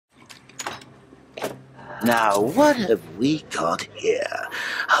Now, what have we got here?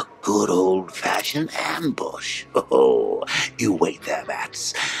 A good old-fashioned ambush. Oh, you wait there,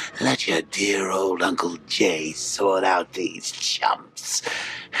 Bats. Let your dear old Uncle Jay sort out these chumps.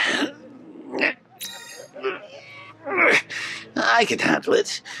 I can handle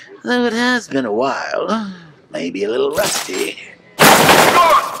it, though it has been a while. Maybe a little rusty.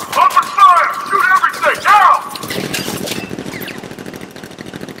 Guard! Open fire! Shoot everything! Now!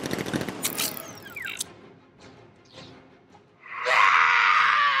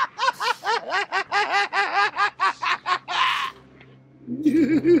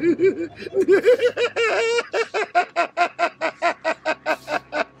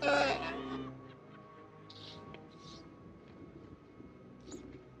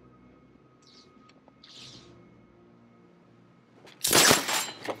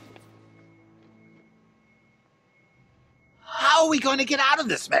 How are we going to get out of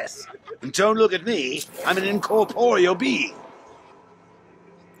this mess? Don't look at me. I'm an incorporeal being.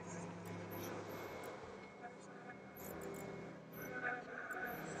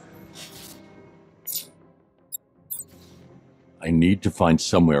 I need to find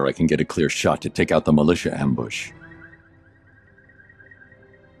somewhere I can get a clear shot to take out the militia ambush.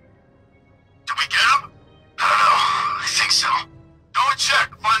 Did we get him? I don't know. I think so. Go and check.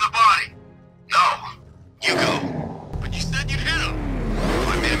 Find the body. No. You go. But you said you'd hit him.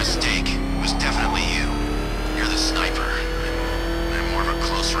 I made a mistake. It was definitely you. You're the sniper. I'm more of a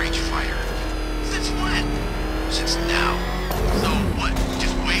close-range fighter. Since when? Since now. So what?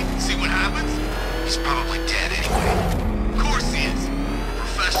 Just wait and see what happens? He's probably dead anyway. Of course he is. We're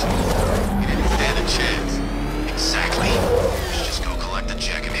professionals. He didn't stand a chance. Exactly. We should just go collect the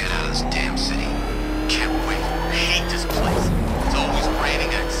check and head out of this damn city. Can't wait. I hate this place. It's always raining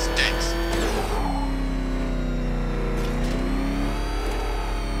and it stinks.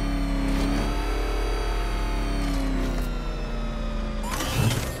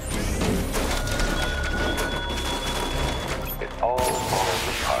 It all falls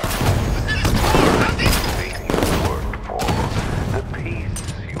apart. The peace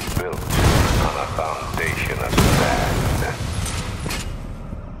you built on a foundation of sand.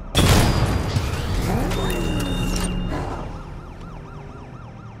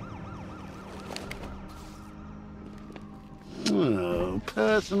 Oh,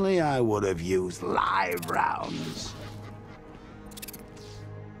 personally, I would have used live rounds.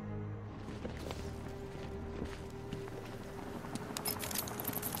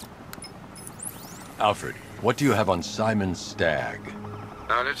 Alfred, what do you have on Simon Stagg?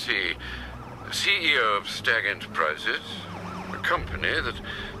 Now, let's see. CEO of Stagg Enterprises, a company that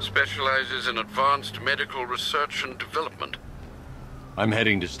specializes in advanced medical research and development. I'm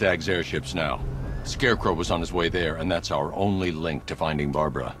heading to Stagg's airships now. Scarecrow was on his way there, and that's our only link to finding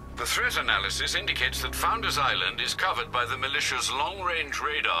Barbara. The threat analysis indicates that Founders Island is covered by the militia's long-range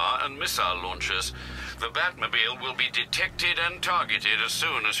radar and missile launchers. The Batmobile will be detected and targeted as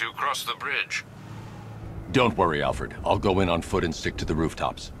soon as you cross the bridge. Don't worry, Alfred. I'll go in on foot and stick to the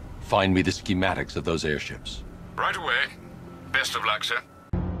rooftops. Find me the schematics of those airships. Right away. Best of luck, sir.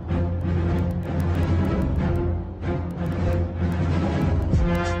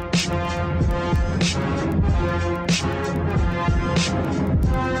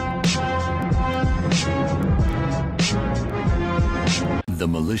 The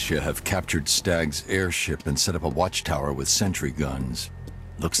militia have captured Stagg's airship and set up a watchtower with sentry guns.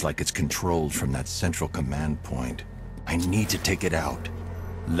 Looks like it's controlled from that central command point. I need to take it out.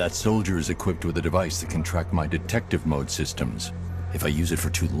 That soldier is equipped with a device that can track my detective mode systems. If I use it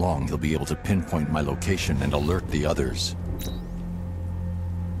for too long, he'll be able to pinpoint my location and alert the others.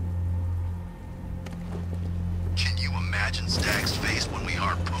 Can you imagine Stagg's face when we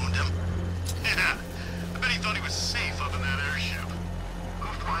harpooned him? Yeah, I bet he thought he was safe up in that airship. Who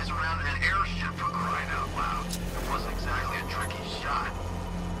flies around in an airship for crying out loud? It wasn't exactly a tricky shot.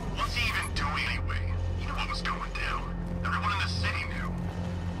 What's he even doing anyway? He knew what was going down. Everyone in the city knew.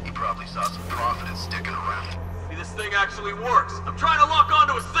 He probably saw some profit in sticking around. Maybe this thing actually works. I'm trying to lock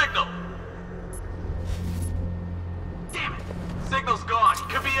onto a signal. Damn it. Signal's gone. He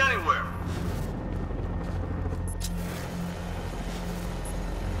could be anywhere.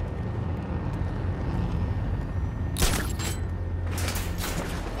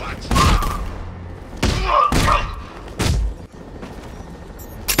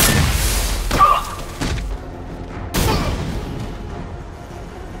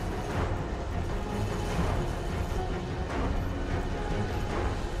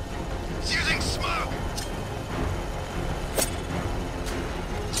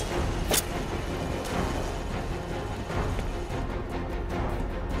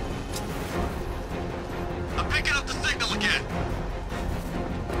 Picking up the signal again.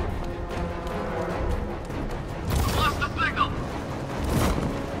 Lost the signal!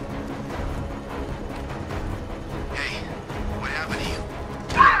 Hey, what happened to you?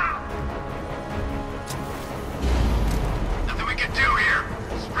 Nothing we can do here.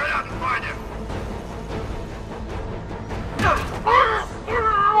 Spread out and find him.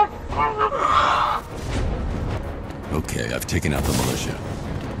 Okay, I've taken out the militia.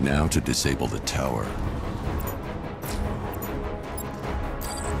 Now to disable the tower.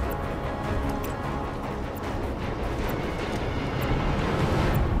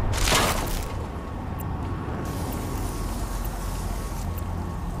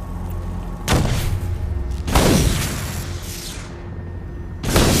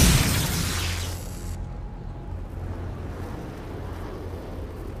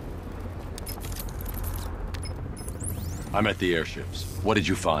 I'm at the airships. What did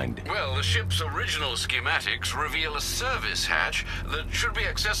you find? Well, the ship's original schematics reveal a service hatch that should be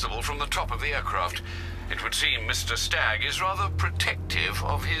accessible from the top of the aircraft. It would seem Mr. Stagg is rather protective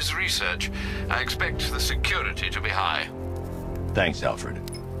of his research. I expect the security to be high. Thanks, Alfred.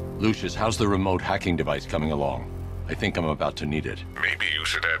 Lucius, how's the remote hacking device coming along? I think I'm about to need it. Maybe you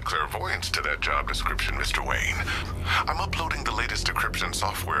should add clairvoyance to that job description, Mr. Wayne. I'm uploading the latest decryption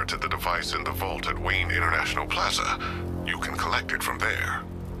software to the device in the vault at Wayne International Plaza. You can collect it from there.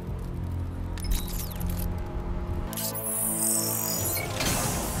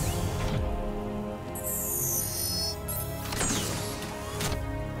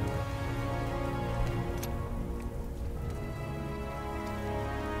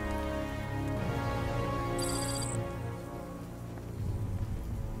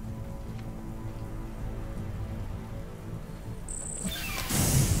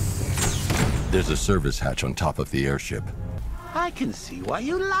 There's a service hatch on top of the airship. I can see why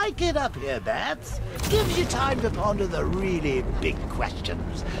you like it up here, Bats. Gives you time to ponder the really big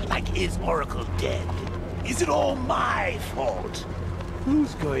questions, like is Oracle dead? Is it all my fault?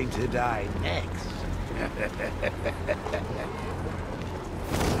 Who's going to die next?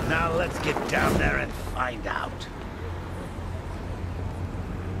 Now let's get down there and find out.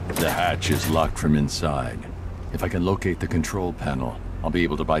 The hatch is locked from inside. If I can locate the control panel, I'll be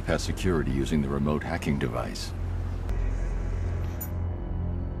able to bypass security using the remote hacking device.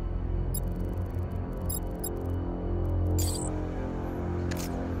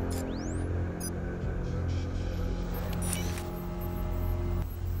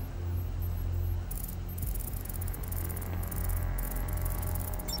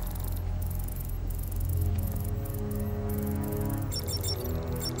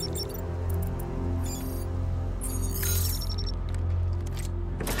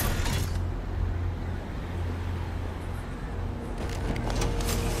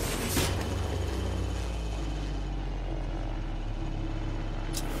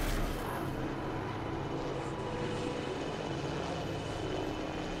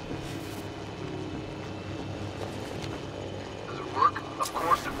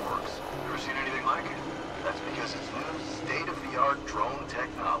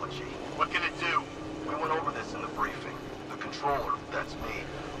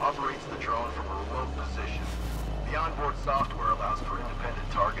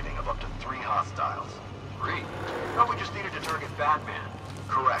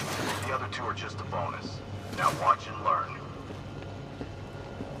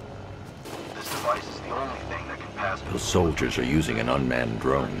 Those soldiers are using an unmanned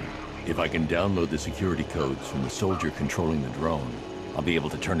drone. If I can download the security codes from the soldier controlling the drone, I'll be able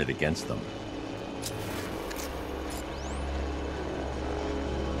to turn it against them.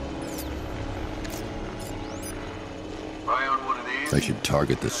 Try on one of these. I should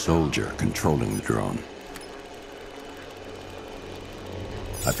target the soldier controlling the drone.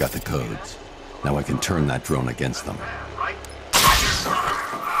 I've got the codes. Now I can turn that drone against them.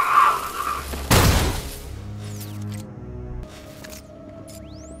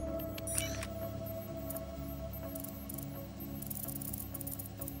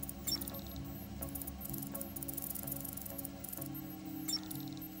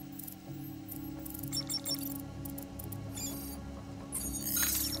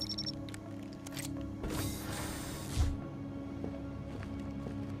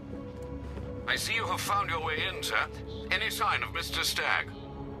 I see you have found your way in, sir. Any sign of Mr. Stagg?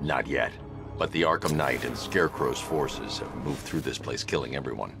 Not yet. But the Arkham Knight and Scarecrow's forces have moved through this place, killing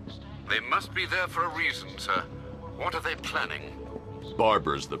everyone. They must be there for a reason, sir. What are they planning?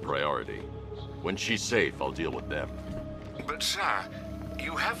 Barbara's the priority. When she's safe, I'll deal with them. But, sir,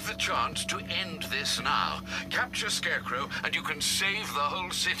 you have the chance to end this now. Capture Scarecrow, and you can save the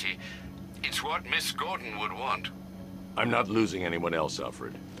whole city. It's what Miss Gordon would want. I'm not losing anyone else,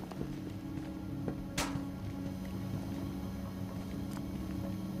 Alfred.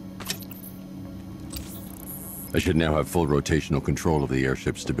 I should now have full rotational control of the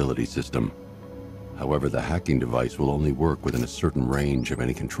airship's stability system. However, the hacking device will only work within a certain range of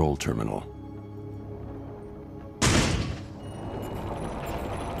any control terminal.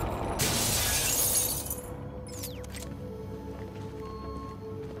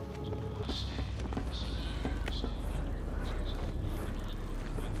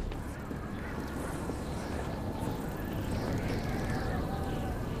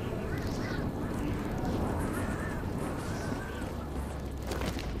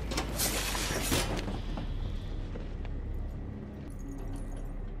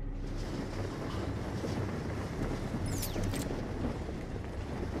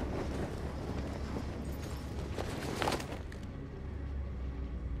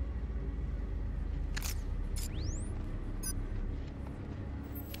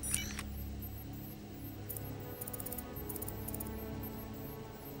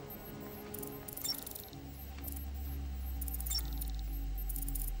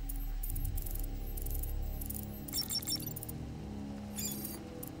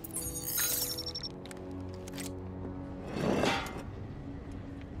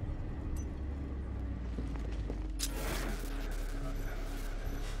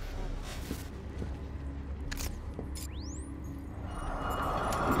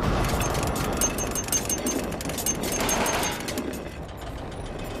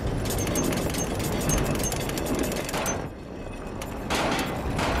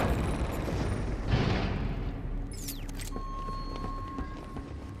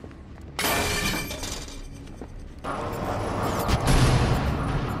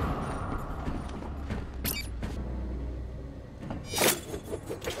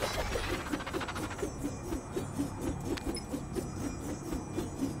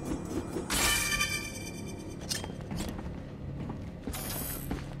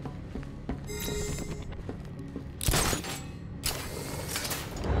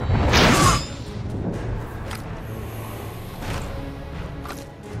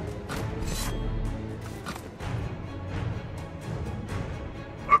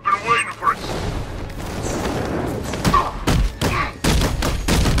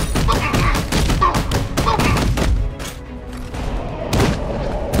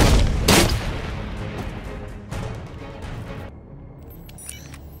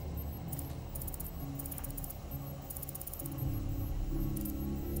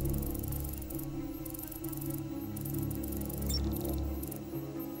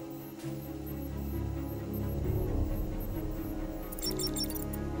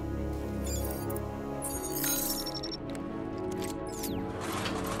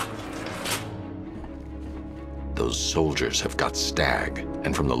 Those soldiers have got Stag,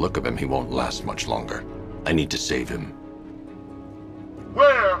 and from the look of him, he won't last much longer. I need to save him.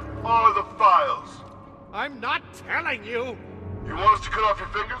 Where are the files? I'm not telling you! You want us to cut off your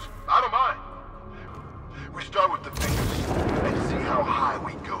fingers? I don't mind. We start with the fingers and see how high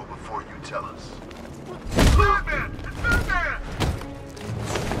we go before you tell us. Batman! It's Batman!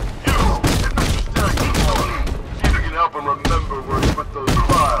 You and Mr. Stag, see if you can help him remember where he put those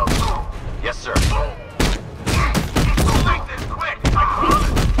files. Yes, sir. Make this quick! I promise!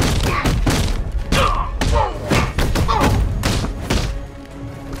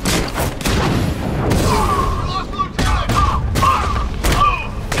 Lost Lieutenant!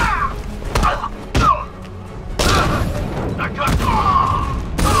 I got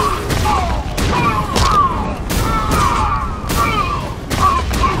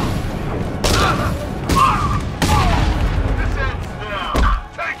this ends now.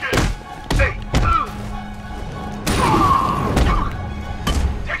 Take it!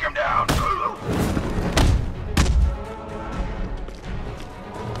 Take him down!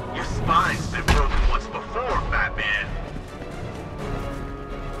 Your spine's been broken once before, Batman.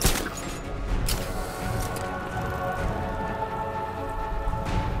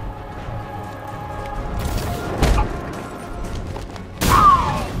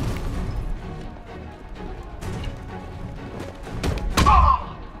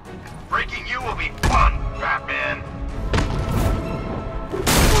 Breaking you will be fun, Batman!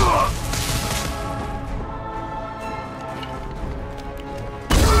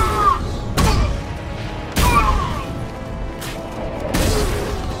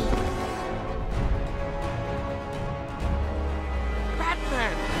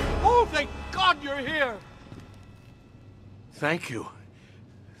 Batman! Oh, thank God you're here! Thank you.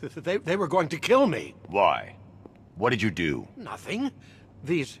 They were going to kill me. Why? What did you do? Nothing.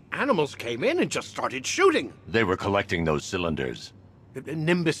 These animals came in and just started shooting. They were collecting those cylinders.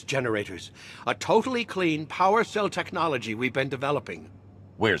 Nimbus generators. A totally clean power cell technology we've been developing.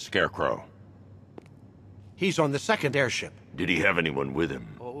 Where's Scarecrow? He's on the second airship. Did he have anyone with him?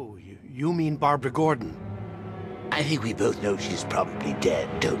 Oh, you mean Barbara Gordon? I think we both know she's probably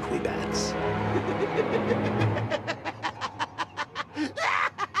dead, don't we, Bats?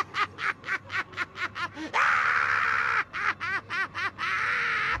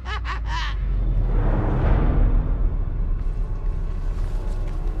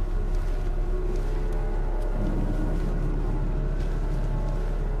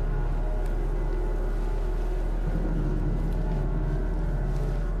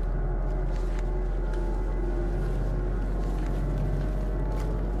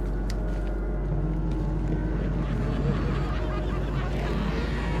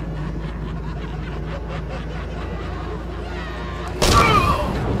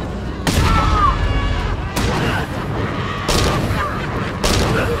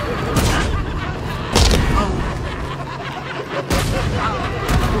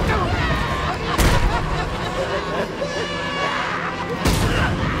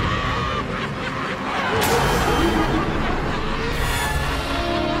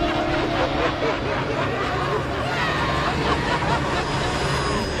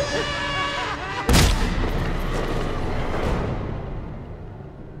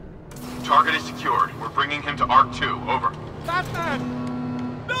 Target is secured. We're bringing him to Ark 2. Over. Batman!